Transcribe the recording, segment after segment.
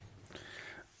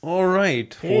All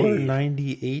right, Hey.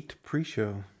 498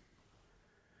 pre-show.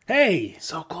 Hey!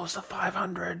 So close to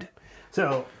 500.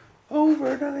 So,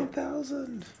 Over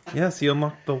 9,000. Yes, he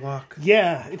unlocked the lock.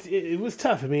 yeah, it was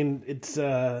tough. I mean, it's,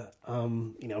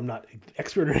 I'm not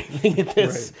expert or anything at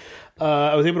this.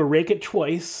 I was able to rake it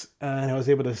twice, and I was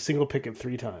able to single pick it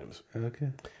 3 times. Okay.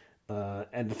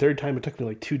 And the third time, it took me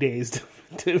like 2 days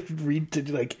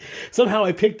somehow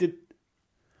I picked it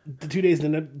the 2 days,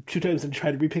 and then 2 times and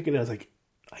tried to repick it, and I was like,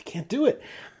 I can't do it.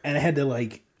 And I had to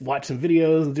watch some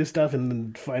videos and do stuff, and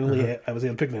then finally I was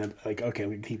able to pick it. Like, okay, I'm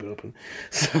going to keep it open.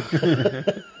 So,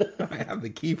 I have the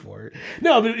key for it.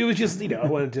 no, but it was just, I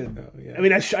wanted to. yeah. I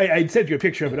mean, I sent you a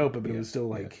picture of it open, but it was still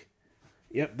like,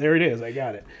 yep, there it is. I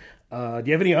got it. Do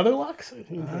you have any other locks?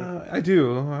 I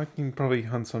do. I can probably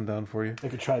hunt some down for you. I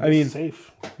could try this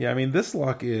safe. Yeah, I mean, this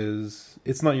lock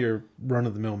it's not your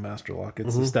run-of-the-mill master lock.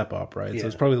 It's a step up, right? Yeah. So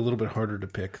it's probably a little bit harder to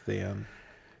pick than...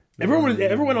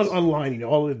 Everyone online,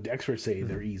 all the experts say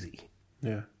they're easy.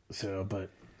 Yeah. So, but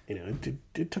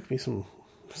it took me some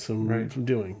Right. from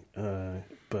doing,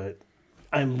 but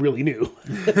I'm really new,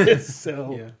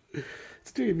 so Yeah.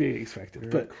 it's to be expected.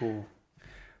 Very But cool.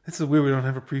 This is weird. We don't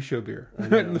have a pre-show beer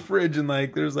in the fridge, and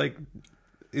there's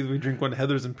we drink one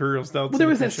Heather's Imperial Stout. well, there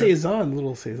was that saison,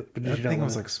 little saison. But That thing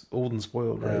was old and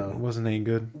spoiled, right? No. It wasn't any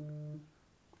good.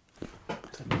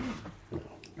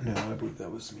 No, I believe that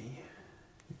was me.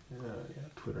 Yeah,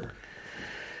 Twitter.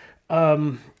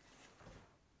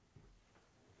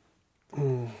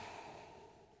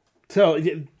 So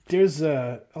there's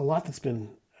a lot that's been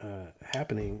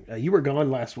happening. You were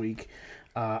gone last week.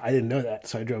 I didn't know that,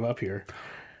 so I drove up here.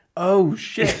 Oh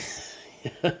shit!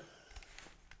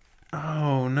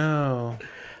 Oh no!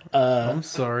 I'm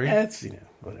sorry. That's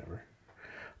whatever.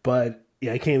 But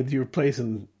yeah, I came to your place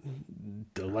and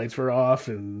the lights were off,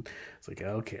 and it's like,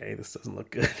 okay, this doesn't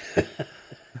look good.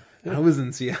 I was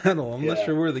in Seattle. I'm not Yeah.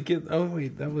 sure where the kids. Oh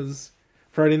wait, that was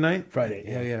Friday night. Friday,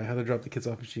 Yeah. Heather dropped the kids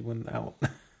off and she went out.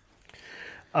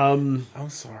 Um, I'm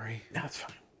sorry. That's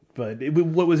fine. But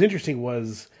what was interesting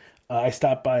was I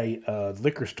stopped by a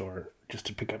liquor store just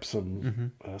to pick up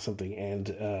some something,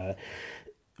 and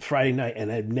Friday night,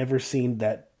 and I'd never seen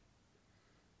that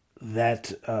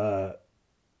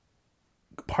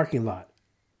parking lot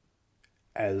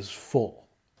as full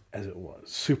as it was.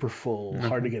 Super full,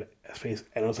 hard to get a space.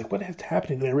 And I was like, what is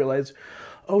happening? And I realized,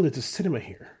 oh, there's a cinema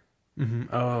here.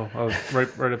 Oh,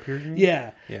 right up here. You mean?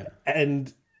 Yeah. Yeah.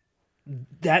 And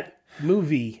that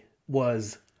movie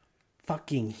was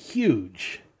fucking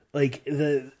huge. Like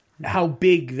how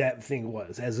big that thing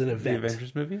was as an The event.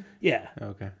 Avengers movie. Yeah.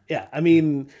 Okay. Yeah. I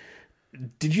mean,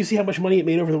 did you see how much money it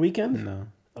made over the weekend? No.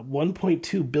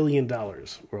 $1.2 billion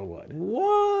worldwide.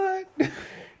 What?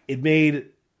 It made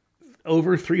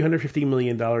over $350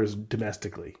 million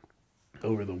domestically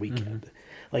over the weekend.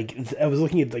 Like, I was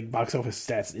looking at box office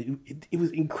stats. It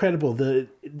was incredible.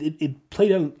 It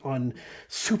played on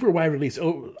super wide release,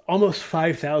 almost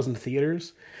 5,000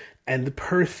 theaters, and the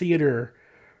per theater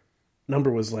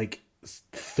number was like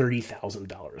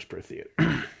 $30,000 per theater.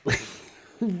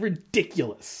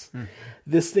 Ridiculous.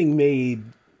 This thing made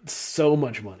so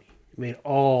much money. It made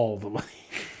all the money.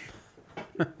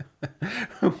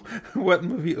 What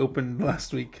movie opened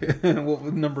last week? What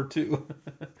was number 2?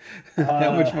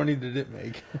 How much money did it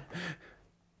make?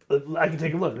 I can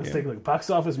take a look. Let's take a look. Box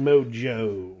Office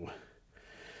Mojo.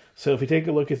 So if we take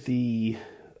a look at the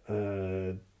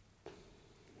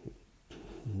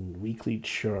weekly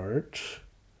chart,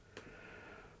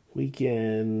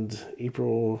 weekend,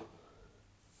 April.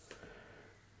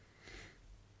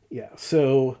 Yeah,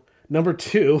 so number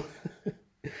 2.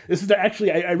 This is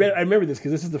actually, I remember this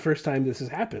because this is the first time this has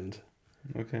happened.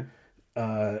 Okay.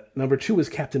 Number 2 was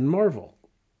Captain Marvel.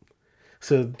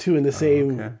 So 2 in the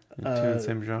same, Okay. Two in the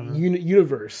same genre.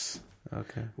 universe.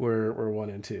 Okay. Were 1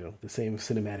 and 2, the same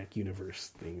cinematic universe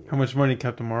thing. How much money did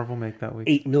Captain Marvel make that week?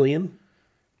 8 million,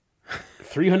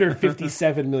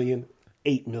 357 million,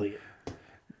 8 million.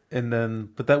 And then,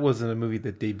 but that wasn't a movie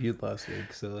that debuted last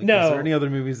week. So, No. is there any other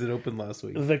movies that opened last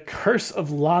week? The Curse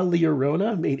of La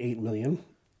Llorona made 8 million,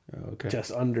 Oh, okay.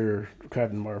 just under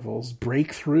Captain Marvel's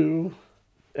Breakthrough.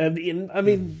 I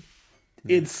mean,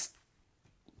 it's,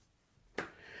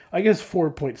 I guess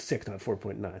 4.6, not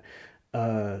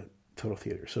 4.9, total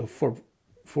theater. So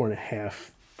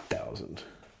 4.5 thousand.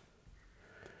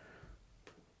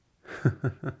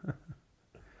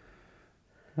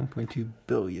 $1.2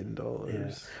 billion.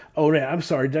 Yeah. Oh, yeah. I'm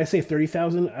sorry. Did I say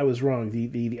 30,000? I was wrong.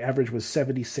 The average was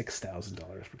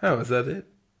 $76,000. Oh, is that it?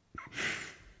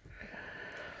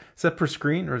 Is that per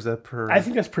screen or is that per? I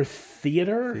think that's per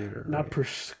theater, Theater, not right. per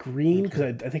screen, because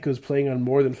I think it was playing on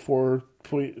more than 4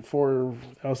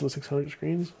 4,600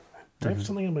 screens. Do I have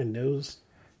something on my nose?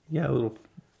 Yeah, a little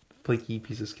flaky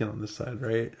piece of skin on this side,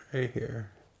 right here.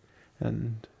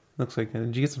 And looks like,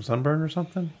 did you get some sunburn or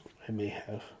something? I may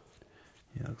have.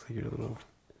 Yeah, looks like you're a little.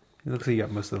 It looks like you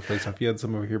got most of the face off. You had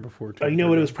some over here before too. You know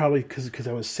what? It was probably because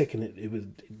I was sick and it was,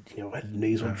 had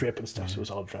nasal drip and stuff, so it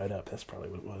was all dried up. That's probably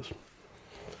what it was.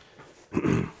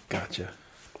 Gotcha.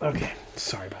 Okay,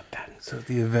 sorry about that. So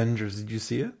the Avengers, did you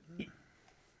see it?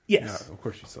 Yes. Yeah, of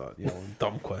course you saw it. Yeah, well,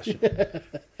 dumb question.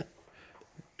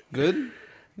 Good?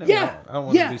 No, Yeah. I don't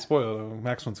want to be spoiled.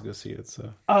 Max wants to go see it,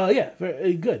 so. Yeah,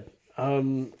 very good.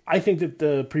 I think that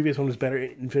the previous one was better.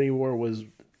 Infinity War was,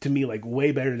 to me, like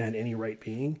way better than it had any right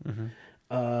being.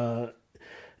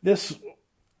 This,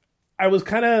 I was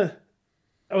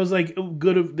like,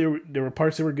 good. There were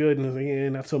parts that were good, and I was like,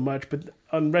 not so much. But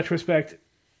on retrospect,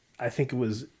 I think it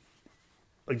was,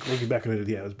 like looking back on it,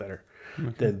 it was better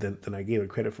than I gave it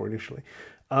credit for initially.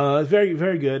 It's very,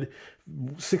 very good.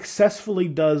 Successfully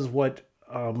does what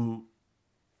no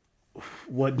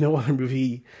other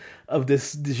movie of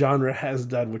this genre has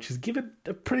done, which is give it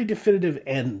a pretty definitive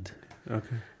end.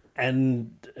 Okay.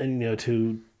 And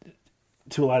to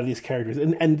a lot of these characters,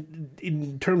 and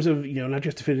in terms of not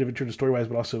just definitive in terms of story wise,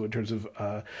 but also in terms of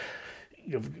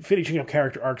finishing up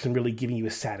character arcs and really giving you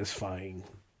a satisfying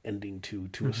ending to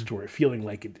a story, feeling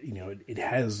like it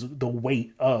has the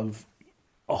weight of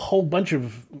a whole bunch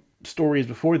of stories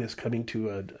before this coming to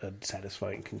a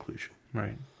satisfying conclusion.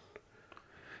 Right.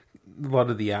 A lot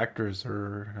of the actors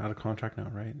are out of contract now,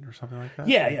 right, or something like that.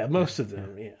 Yeah, most of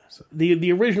them. Yeah. So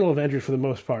the original Avengers, for the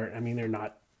most part, I mean, they're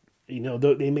not.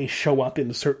 They may show up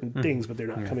in certain things, but they're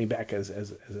not coming back as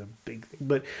a big thing.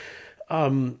 But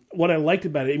what I liked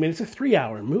about it, I mean, it's a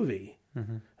 3-hour movie,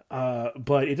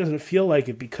 but it doesn't feel like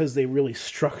it because they really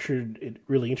structured it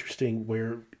really interesting,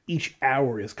 where each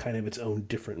hour is kind of its own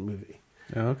different movie.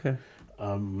 Oh, okay.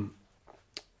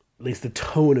 At least the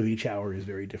tone of each hour is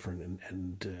very different,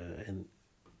 and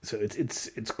so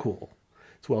it's cool.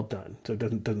 It's well done, so it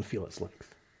doesn't feel its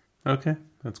length. Okay,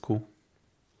 that's cool.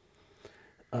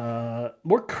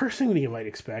 More cursing than you might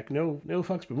expect. No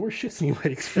fucks, but more shits than you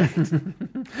might expect.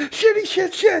 Shitty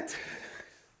shit.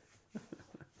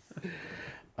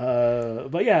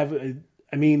 But yeah,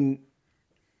 I mean,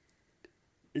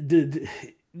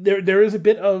 there is a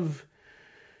bit of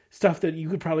stuff that you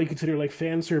could probably consider like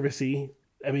fan servicey.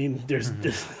 I mean, there's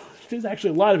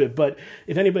actually a lot of it, but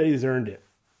if anybody's earned it,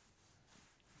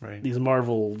 right? These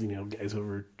Marvel, guys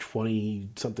over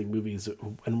 20-something movies,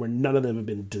 and where none of them have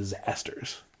been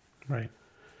disasters, right?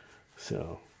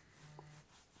 So,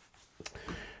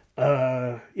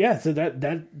 so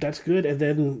that's good. And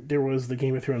then there was the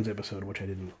Game of Thrones episode, which I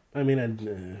didn't. I mean,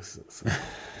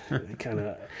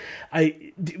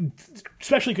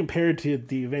 especially compared to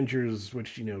the Avengers,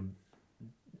 which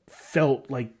felt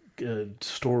like a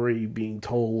story being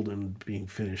told and being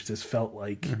finished. This felt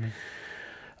like.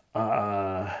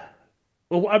 Well,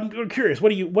 I'm curious. What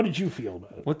did you feel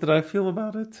about it? What did I feel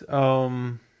about it?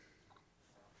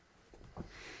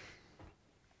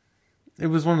 It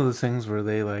was one of those things where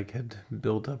they had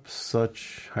built up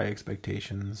such high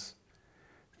expectations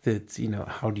that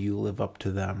how do you live up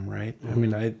to them, right? I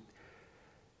mean,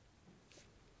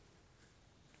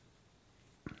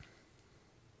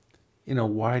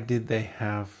 why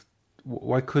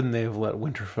couldn't they have let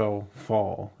Winterfell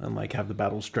fall and have the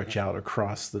battle stretch out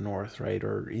across the north, right,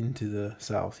 or into the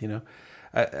south?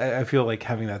 I feel like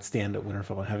having that stand at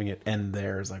Winterfell and having it end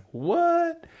there is like,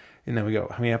 what? And then we go,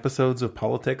 how many episodes of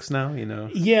politics now?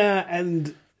 Yeah,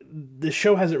 and the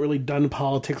show hasn't really done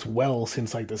politics well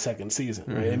since the second season,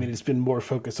 right? I mean, it's been more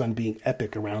focused on being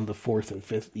epic around the fourth and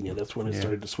fifth. That's when it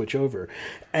started to switch over,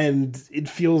 and it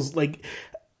feels like.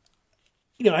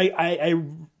 I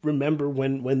remember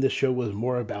when the show was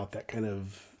more about that kind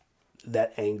of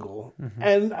that angle,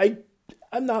 and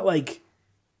I'm not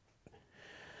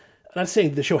I'm not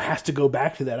saying the show has to go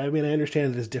back to that. I mean, I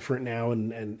understand that it's different now,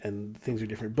 and things are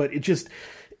different, but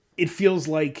it feels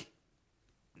like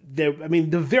the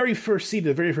very first scene,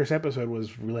 the very first episode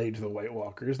was related to the White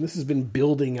Walkers, and this has been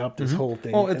building up this whole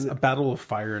thing. Oh, it's a battle of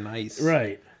fire and ice,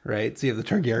 right? So you have the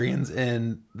Targaryens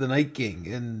and the Night King,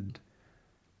 and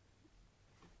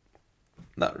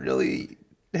not really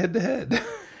head to head.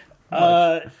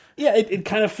 It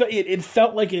kind of it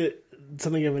felt like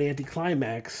something of an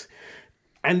anticlimax,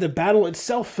 and the battle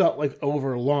itself felt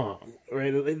over long.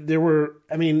 Right? There were,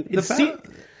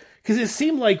 because it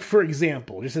seemed like, for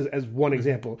example, just as one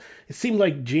example, it seemed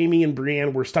like Jaime and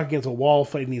Brienne were stuck against a wall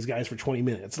fighting these guys for 20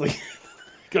 minutes,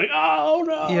 going, oh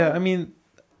no. Yeah, I mean,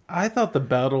 I thought the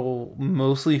battle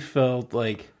mostly felt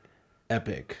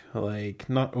epic,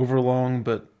 not overlong,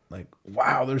 but like,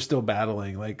 wow, they're still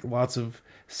battling. Like lots of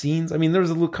scenes. I mean, there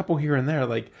was a little couple here and there,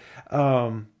 like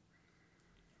when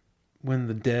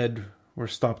the dead were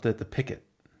stopped at the picket.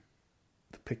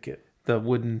 The picket. The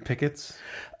wooden pickets.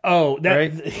 Oh, that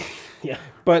right? Yeah.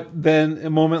 But then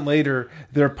a moment later,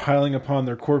 they're piling upon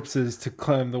their corpses to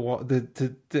climb the wall,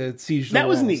 to siege the That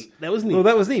was walls. neat. That was neat. Well,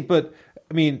 that was neat. But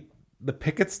I mean, the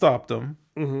pickets stopped them.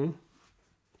 Mm-hmm.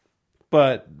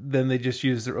 But then they just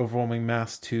used their overwhelming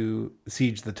mass to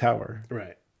siege the tower.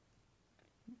 Right.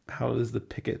 How is the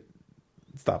picket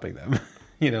stopping them?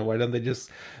 Why don't they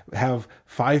just have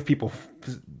 5 people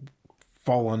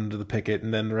fall under the picket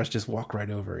and then the rest just walk right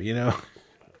over?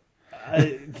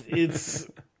 It's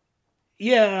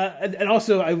yeah, and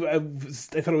also I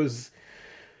thought it was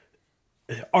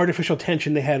artificial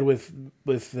tension they had with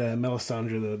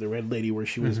Melisandre, the Red Lady, where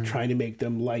she was trying to make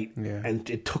them light, and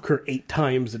it took her 8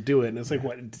 times to do it. And it's like,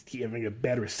 what? You having a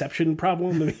bad reception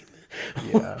problem? I mean,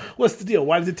 Yeah. what's the deal?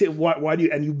 Why does it take? Why do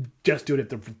you? And you just do it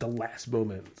at the last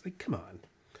moment? It's like, come on.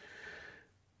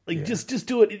 Like just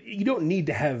do it. You don't need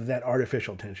to have that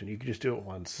artificial tension. You can just do it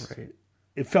once. Right.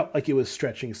 It felt like it was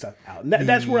stretching stuff out, and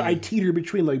that's where I teeter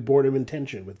between like boredom and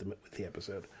tension with the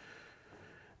episode.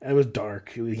 And it was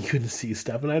dark; you couldn't see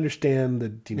stuff, and I understand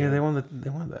that. They wanted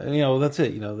that. That's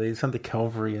it. They sent the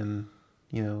cavalry in.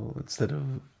 Instead of,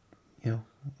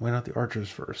 why not the archers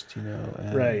first?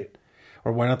 Right?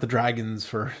 Or why not the dragons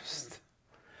first?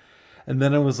 And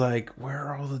then it was like, where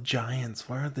are all the giants?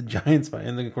 Why aren't the giants fighting?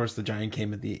 And then of course the giant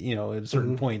came at the at a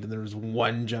certain point, and there was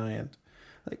one giant.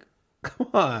 Like, come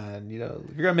on,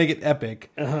 if you're gonna make it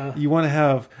epic, you want to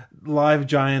have live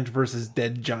giant versus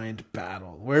dead giant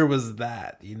battle. Where was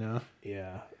that?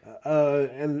 Yeah,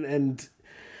 and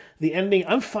the ending.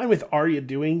 I'm fine with Arya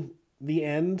doing the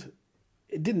end.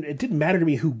 It didn't matter to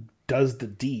me who does the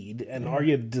deed, and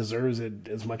Arya deserves it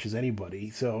as much as anybody.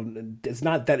 So it's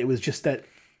not that it was just that.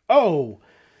 Oh,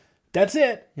 that's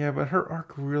it. Yeah, but her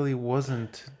arc really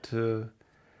wasn't to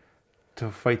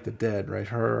fight the dead, right?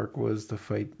 Her arc was to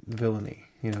fight villainy,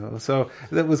 So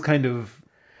that was kind of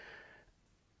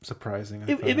surprising.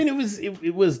 I mean,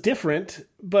 it was different,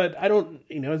 but I don't,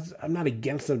 I'm not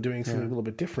against them doing something a little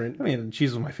bit different. I mean,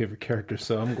 she's one of my favorite characters,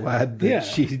 so I'm glad that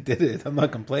she did it. I'm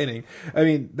not complaining. I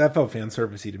mean, that felt fan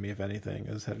servicey to me, if anything,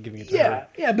 as giving it to her.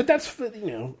 Yeah, but that's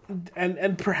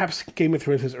and perhaps Game of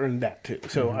Thrones has earned that too.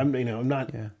 So I'm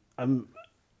not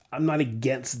I'm not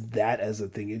against that as a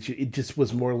thing. It just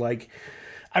was more like.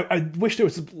 I wish there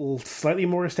was a slightly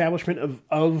more establishment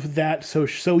of that, so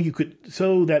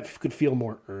that could feel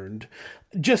more earned.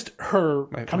 Just her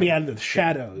coming out of the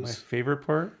shadows. My favorite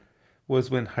part was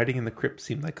when hiding in the crypt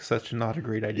seemed like such not a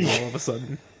great idea all of a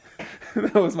sudden.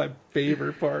 That was my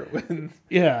favorite part when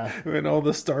all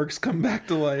the Starks come back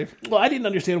to life. Well, I didn't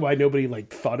understand why nobody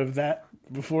thought of that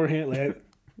beforehand,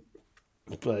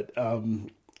 but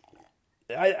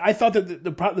I thought that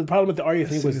the problem with the Arya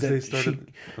thing was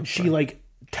that she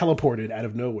teleported out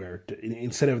of nowhere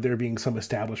instead of there being some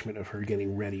establishment of her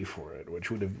getting ready for it,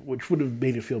 which would have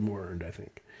made it feel more earned, I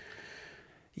think.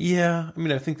 Yeah, I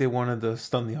mean, I think they wanted to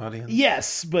stun the audience.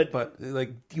 Yes, but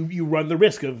you run the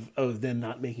risk of then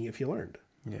not making it feel earned.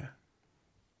 Yeah.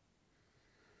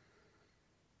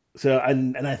 So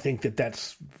and I think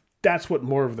that's what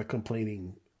more of the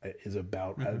complaining is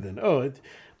about, rather than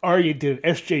Arya did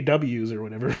SJWs or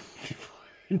whatever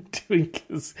doing,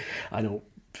 because I don't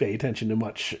pay attention to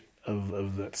much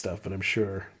of that stuff, but I'm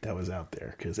sure that was out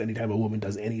there, because anytime a woman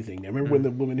does anything, I remember when the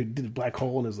woman who did Black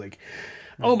Hole and is like,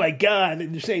 oh my god,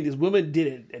 and they're saying this woman did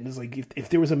it, and it's like if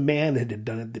there was a man that had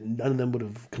done it, then none of them would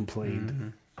have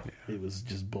complained. It was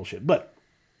just bullshit. But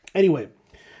anyway,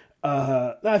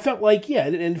 I felt like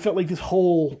and it felt like this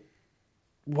whole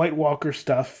White Walker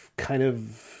stuff kind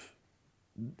of.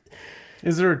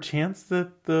 Is there a chance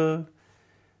that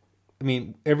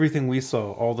everything we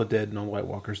saw, all the dead and all White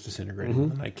Walkers disintegrated when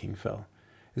the Night King fell.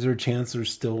 Is there a chance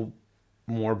there's still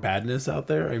more badness out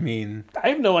there? I mean, I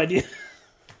have no idea.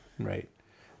 Right.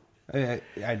 I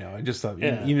know. I just thought,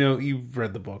 you've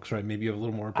read the books, right? Maybe you have a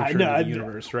little more picture of the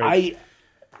universe, right?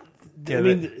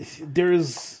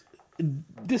 There's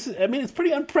this. I mean, it's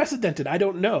pretty unprecedented. I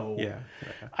don't know. Yeah.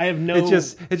 I have no. It's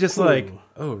just clue. like,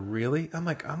 oh, really? I'm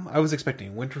like, I was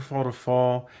expecting Winterfell to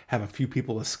fall, have a few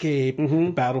people escape,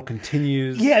 the battle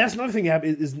continues. Yeah, that's another thing that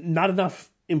happened, is not enough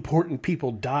important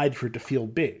people died for it to feel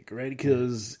big, right?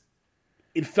 Because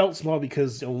it felt small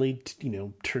because only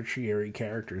tertiary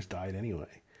characters died anyway.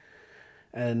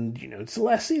 And it's the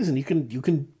last season. You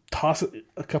can toss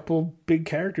a couple big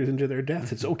characters into their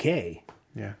deaths. It's okay.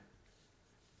 Yeah.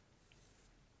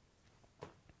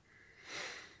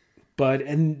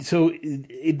 And so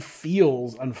it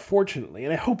feels, unfortunately,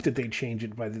 and I hope that they change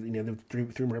it by the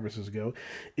three more episodes ago.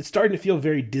 It's starting to feel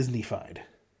very Disney-fied,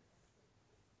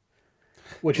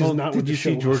 which is not what the show.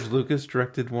 Did you see George Lucas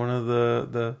directed one of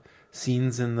the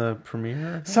scenes in the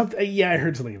premiere? Yeah, I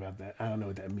heard something about that. I don't know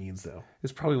what that means though.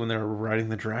 It's probably when they were riding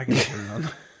the dragon.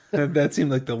 That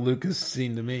seemed like the Lucas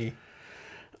scene to me.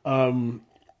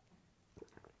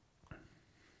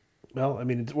 Well, I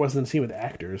mean, it wasn't a scene with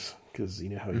actors, because you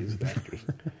know how he is with actors.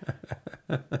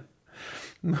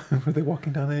 Were they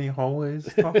walking down any hallways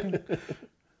talking?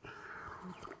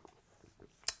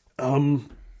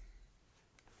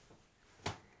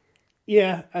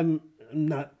 Yeah, I'm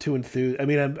not too enthused. I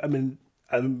mean,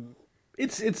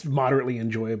 it's moderately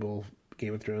enjoyable,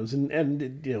 Game of Thrones,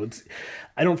 and you know,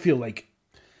 I don't feel like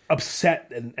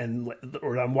upset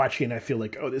or I'm watching and I feel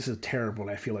like, oh, this is terrible,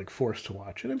 and I feel like forced to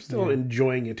watch, and I'm still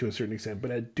enjoying it to a certain extent, but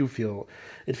I do feel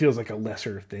it feels like a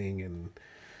lesser thing. And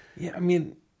yeah, I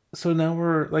mean, so now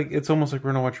we're like, it's almost like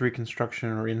we're gonna watch Reconstruction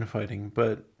or Infighting,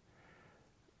 but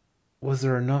was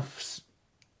there enough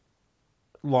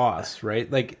loss,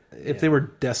 right? Like if they were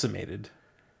decimated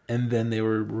and then they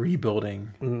were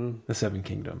rebuilding the Seven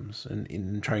Kingdoms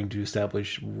and trying to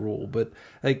establish rule, but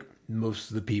like most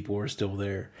of the people are still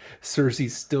there.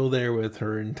 Cersei's still there with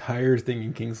her entire thing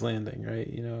in King's Landing, right?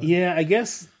 You know. Yeah, I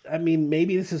guess. I mean,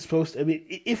 maybe this is supposed to. I mean,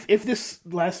 if this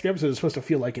last episode is supposed to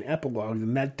feel like an epilogue,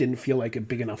 then that didn't feel like a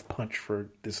big enough punch for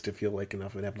this to feel like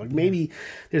enough of an epilogue. Maybe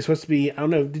there's supposed to be. I don't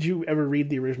know. Did you ever read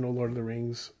the original Lord of the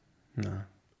Rings? No.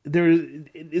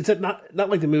 It's not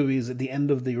like the movies. At the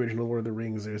end of the original Lord of the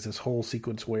Rings, there's this whole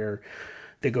sequence where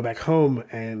they go back home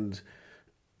and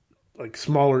like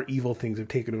smaller evil things have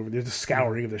taken over. There's a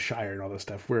scouring of the Shire and all this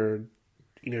stuff where,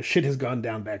 you know, shit has gone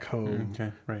down back home.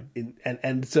 Okay, right.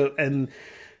 And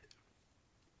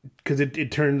because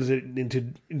it turns it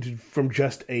into from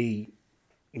just a,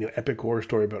 you know, epic war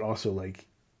story, but also like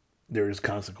there is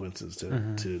consequences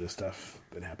to the stuff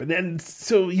that happened. And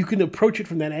so you can approach it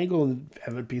from that angle and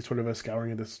have it be sort of a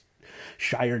scouring of this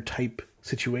Shire type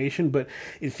situation, but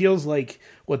it feels like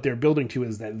what they're building to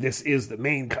is that this is the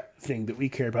main thing that we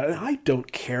care about. And I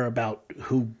don't care about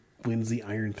who wins the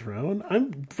Iron Throne.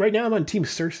 I'm on Team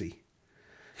Cersei.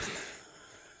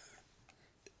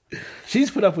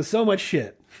 She's put up with so much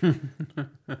shit.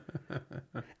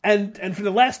 and for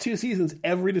the last 2 seasons,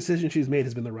 every decision she's made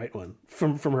has been the right one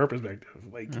from her perspective.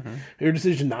 Like her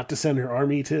decision not to send her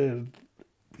army to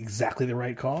exactly the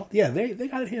right call. Yeah, they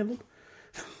got it handled.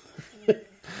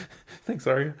 Thanks,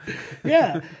 Arya.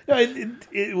 Yeah, no,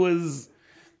 it was.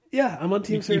 Yeah, I'm on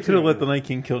Team Cersei. You could have let the Night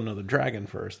King kill another dragon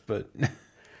first, but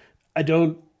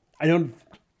I'm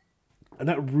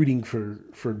not rooting for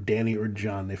Dany or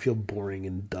Jon. They feel boring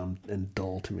and dumb and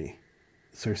dull to me.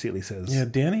 Cersei at least says. Yeah,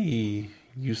 Dany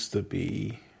used to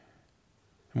be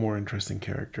a more interesting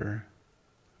character.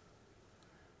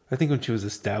 I think when she was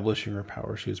establishing her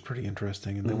power, she was pretty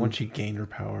interesting. And then when she gained her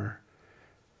power,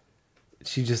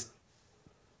 she just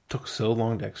took so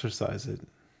long to exercise it.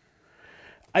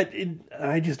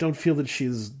 I just don't feel that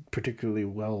she's particularly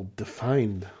well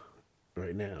defined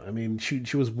right now. I mean,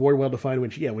 she was more well defined when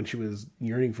she was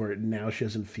yearning for it. Now she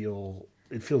doesn't feel.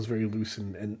 It feels very loose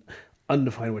and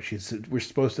undefined. We're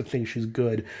supposed to think she's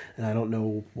good, and I don't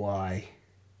know why.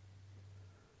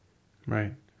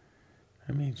 Right.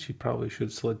 I mean, she probably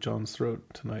should slit Jon's throat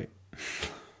tonight.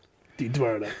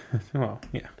 Tomorrow night. Well,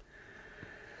 yeah.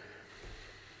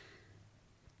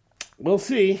 We'll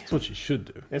see. That's what she should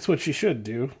do. That's what she should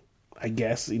do. I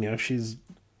guess, you know, she's...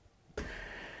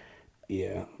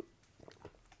 Yeah.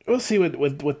 We'll see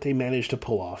what they manage to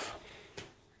pull off.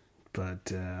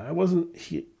 But I wasn't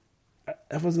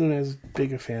as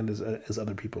big a fan as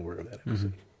other people were of that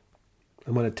episode.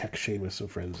 I'm on a text chain with some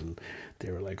friends, and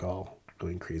they were like all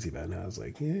going crazy about it. And I was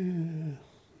like, yeah,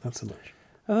 not so much.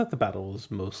 I thought the battle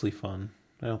was mostly fun.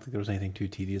 I don't think there was anything too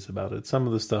tedious about it. Some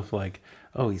of the stuff like,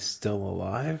 oh, he's still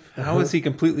alive? How is he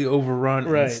completely overrun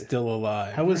and still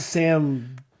alive? How was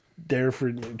Sam there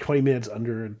for 20 minutes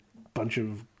under a bunch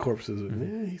of corpses?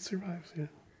 And he survives, yeah.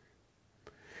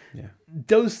 Yeah.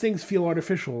 Those things feel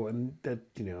artificial, and that,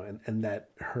 you know, and that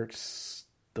hurts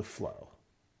the flow.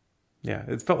 Yeah,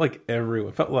 it felt like everyone.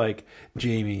 It felt like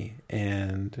Jaime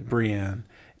and Brienne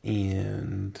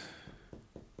and...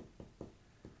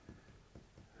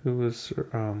 Who was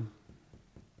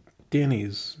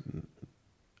Dany's?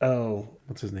 Oh,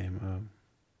 what's his name?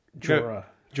 Jorah.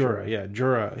 Jorah, yeah,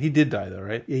 Jorah. He did die though,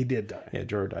 right? Yeah, he did die. Yeah,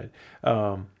 Jorah died.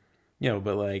 You know,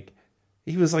 but like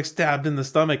he was like stabbed in the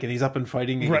stomach, and he's up and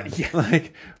fighting again. Right? Yeah.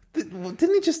 Like,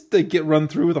 didn't he just get run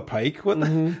through with a pike? What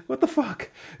the fuck?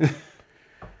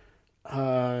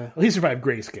 He survived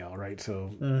grayscale, right?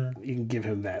 So you can give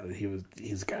him that.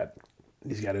 He's got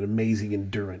an amazing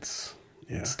endurance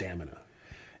and stamina.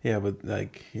 Yeah, but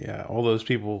all those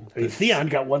people. I mean, Theon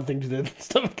got one thing to the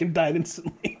stomach and died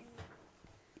instantly.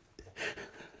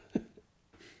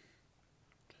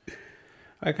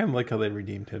 I kind of like how they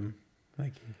redeemed him.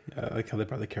 I like how they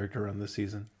brought the character around this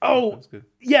season. Oh, that was good.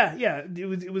 Yeah.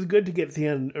 It was good to get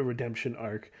Theon a redemption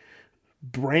arc.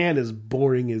 Bran is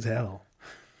boring as hell.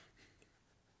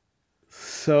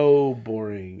 So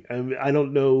boring. I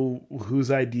don't know who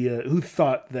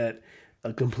thought that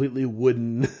a completely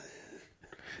wooden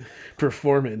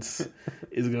performance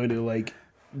is going to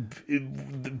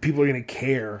people are going to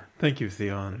care. Thank you,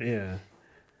 Theon. Yeah.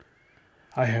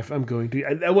 I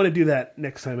want to do that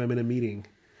next time I'm in a meeting.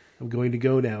 I'm going to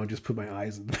go now and just put my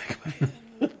eyes in the back of my head.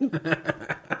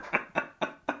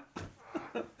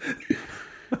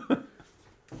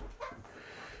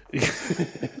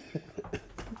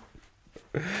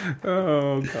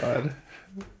 Oh, God.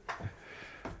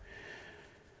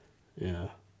 Yeah.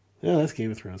 Yeah, that's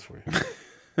Game of Thrones for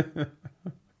you.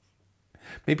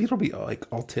 Maybe it'll be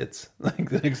all tits, like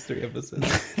the next 3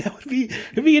 episodes.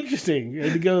 It'd be interesting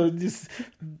to go just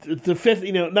the fifth,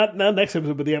 not next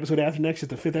episode, but the episode after next.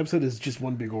 The 5th episode is just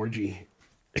one big orgy.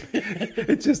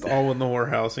 It's just all in the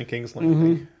whorehouse in King's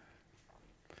Landing.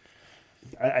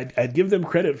 I'd give them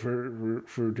credit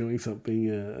for doing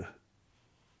something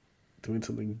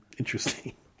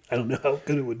interesting. I don't know how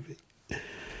good it would be.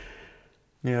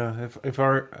 Yeah, if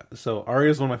Arya is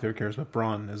one of my favorite characters, but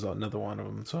Bronn is another one of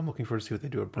them. So I'm looking forward to see what they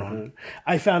do with Bronn.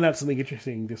 I found out something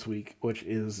interesting this week, which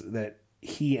is that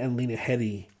he and Lena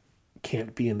Headey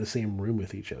can't be in the same room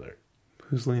with each other.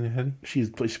 Who's Lena Headey? She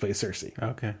plays Cersei.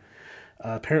 Okay.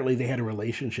 Apparently, they had a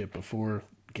relationship before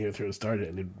Game of Thrones started,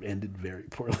 and it ended very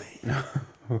poorly.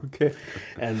 Okay.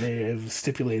 And they have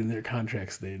stipulated in their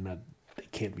contracts they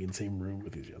can't be in the same room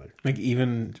with each other. Like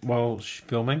even while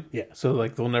filming? Yeah. So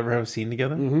they'll never have a scene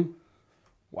together? Mm-hmm.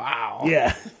 Wow.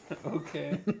 Yeah.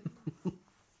 Okay.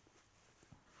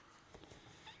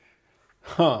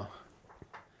 Huh.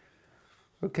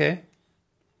 Okay.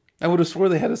 I would have swore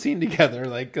they had a scene together,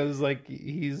 because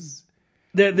he's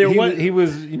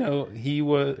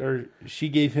she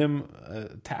gave him a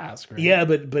task, right? Yeah,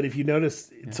 but if you notice,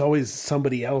 it's always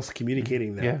somebody else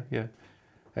communicating that. Yeah.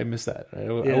 I missed that.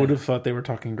 I would have thought they were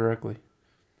talking directly.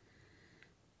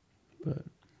 But,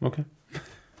 okay.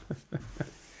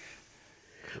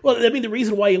 Well, I mean, the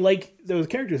reason why you like those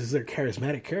characters is they're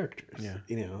charismatic characters. Yeah.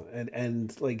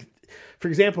 And for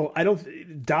example,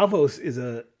 Davos has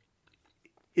a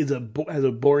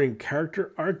boring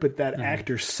character arc, but that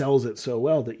actor sells it so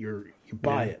well that you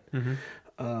buy it.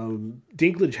 Mm-hmm.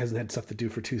 Dinklage hasn't had stuff to do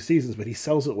for 2 seasons, but he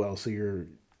sells it well, so you're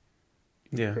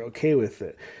okay with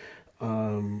it.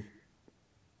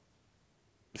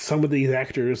 Some of these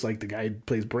actors, like the guy who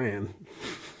plays Bran,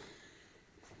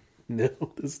 no,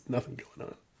 there's nothing going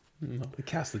on. No, they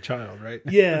cast the child, right?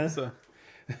 Yeah. So.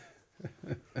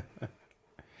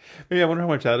 Maybe I wonder how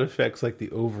much that affects the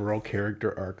overall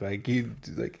character arc.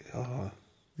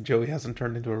 Joey hasn't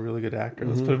turned into a really good actor.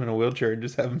 Let's put him in a wheelchair and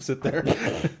just have him sit there.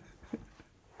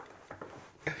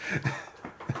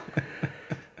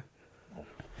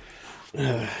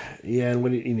 Yeah, and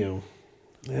when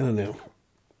I don't know.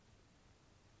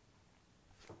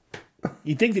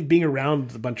 You'd think that being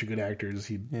around a bunch of good actors,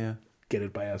 he'd get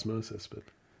it by osmosis, but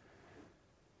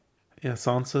yeah,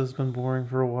 Sansa's been boring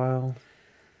for a while.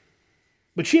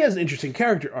 But she has an interesting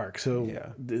character arc, so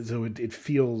it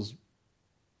feels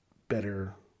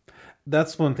better.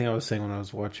 That's one thing I was saying when I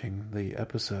was watching the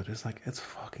episode. Is it's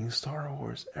fucking Star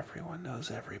Wars. Everyone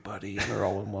knows everybody. They're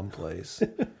all in one place.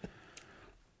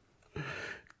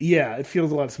 Yeah, it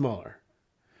feels a lot smaller.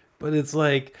 But it's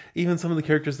even some of the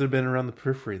characters that have been around the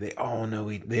periphery, they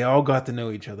all got to know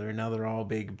each other, and now they're all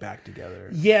back together.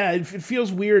 Yeah, it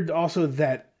feels weird also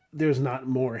that there's not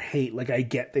more hate. I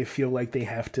get they feel like they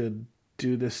have to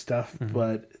do this stuff,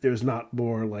 but there's not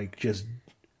more just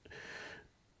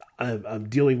I'm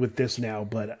dealing with this now,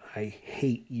 but I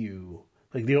hate you.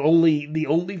 The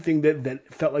only thing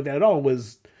that felt like that at all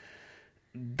was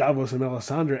Davos and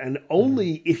Melisandre, and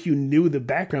only if you knew the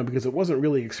background, because it wasn't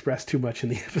really expressed too much in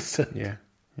the episode. Yeah.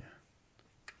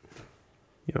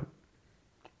 Yep.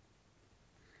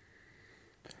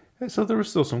 Yeah, so there was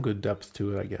still some good depth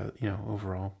to it, I guess,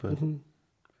 overall. But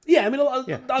yeah, I mean, a lot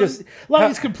of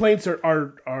these complaints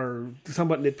are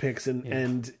somewhat nitpicks,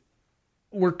 and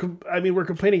we're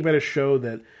complaining about a show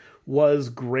that was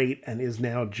great and is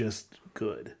now just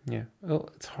good. Yeah. Well,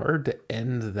 it's hard to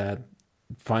end that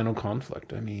final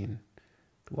conflict. I mean,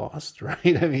 Lost, right?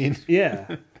 I mean,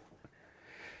 yeah.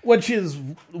 Which is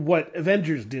what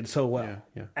Avengers did so well.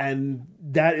 Yeah. And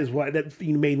that is why that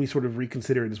made me sort of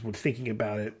reconsider it, is when thinking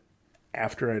about it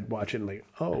after I'd watch it and like,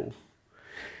 oh,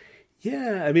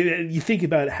 yeah. I mean, you think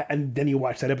about it, and then you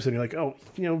watch that episode and you're like, oh,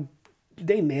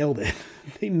 they nailed it.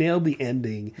 They nailed the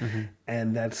ending.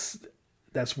 And that's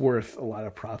worth a lot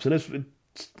of props. And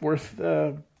it's worth,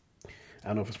 I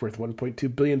don't know if it's worth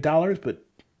 $1.2 billion, but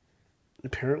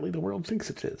apparently the world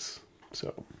thinks it is.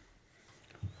 So...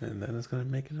 And then it's going to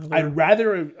make another... I'd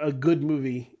rather a good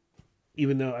movie,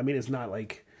 even though, I mean, it's not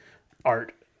like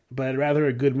art, but I'd rather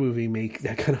a good movie make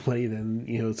that kind of money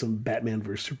than, some Batman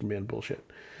versus Superman bullshit.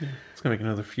 Yeah. It's going to make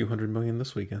another few $100 million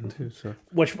this weekend, too. So,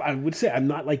 which I would say, I'm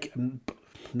not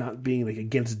being like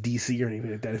against DC or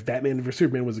anything like that. If Batman versus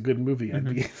Superman was a good movie, I'd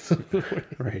be...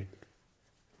 Right.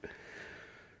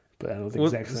 But I don't think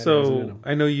Zack Snyder has it in him.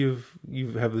 I know you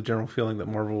have the general feeling that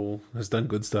Marvel has done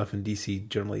good stuff and DC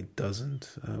generally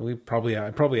doesn't. I probably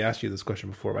asked you this question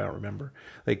before, but I don't remember.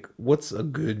 Like, what's a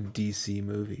good DC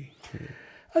movie?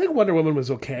 I think Wonder Woman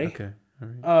was okay. Okay,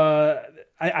 all right.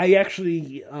 I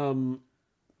actually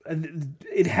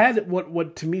it had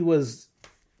what to me was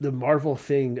the Marvel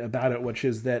thing about it, which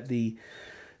is that the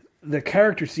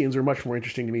character scenes are much more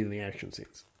interesting to me than the action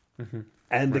scenes,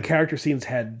 and the character scenes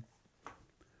had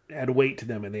weight to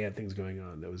them, and they had things going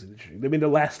on that was interesting. I mean, the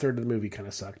last third of the movie kind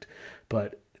of sucked,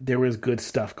 but there was good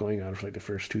stuff going on for like the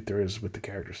first 2/3 with the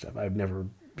character stuff. I've never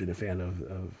been a fan of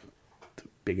the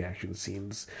big action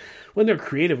scenes when they're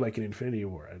creative, like in Infinity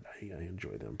War. I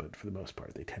enjoy them, but for the most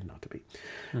part, they tend not to be.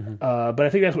 But I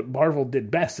think that's what Marvel did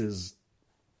best, is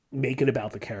make it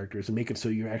about the characters and make it so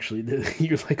you're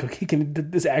like, okay, can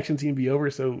this action scene be over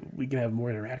so we can have more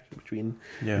interaction between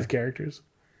these characters?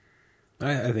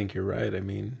 I think you're right. I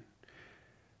mean,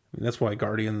 that's why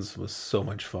Guardians was so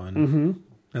much fun.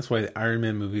 That's why the Iron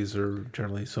Man movies are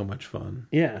generally so much fun.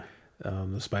 Yeah.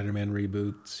 The Spider-Man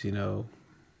reboots,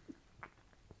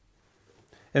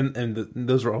 and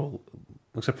those are all,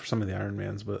 except for some of the Iron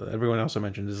Mans, but everyone else I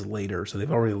mentioned is later, so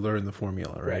they've already learned the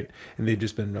formula, right? And they've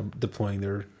just been deploying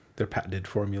their patented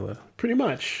formula. Pretty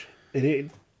much. It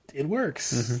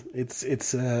works. It's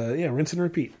rinse and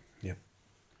repeat.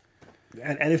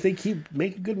 And if they keep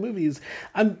making good movies,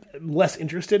 I'm less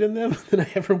interested in them than I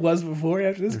ever was before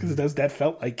after this, because that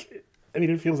felt like, I mean,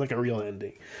 it feels like a real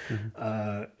ending.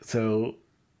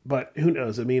 But who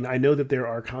knows? I mean, I know that there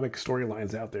are comic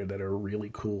storylines out there that are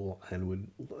really cool, and would,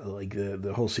 like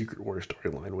the whole Secret War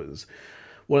storyline was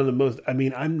one of the most, I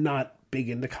mean, I'm not big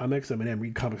into comics. I mean, I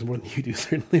read comics more than you do,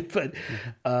 certainly, but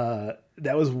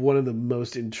that was one of the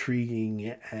most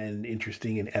intriguing and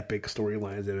interesting and epic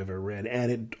storylines I've ever read.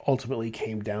 And it ultimately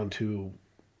came down to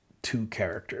two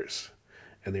characters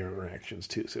and their interactions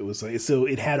too. So it was like,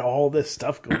 it had all this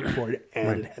stuff going for it,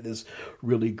 and it had this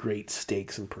really great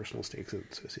stakes and personal stakes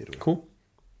associated with it. Cool.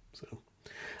 So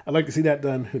I'd like to see that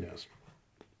done. Who knows?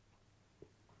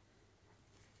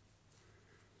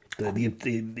 The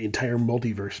entire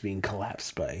multiverse being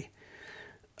collapsed by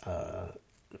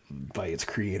its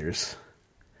creators,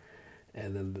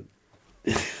 and then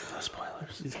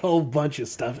spoilers. A whole bunch of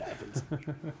stuff happens.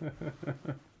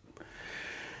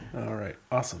 All right,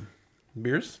 awesome.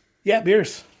 Beers? Yeah,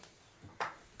 beers.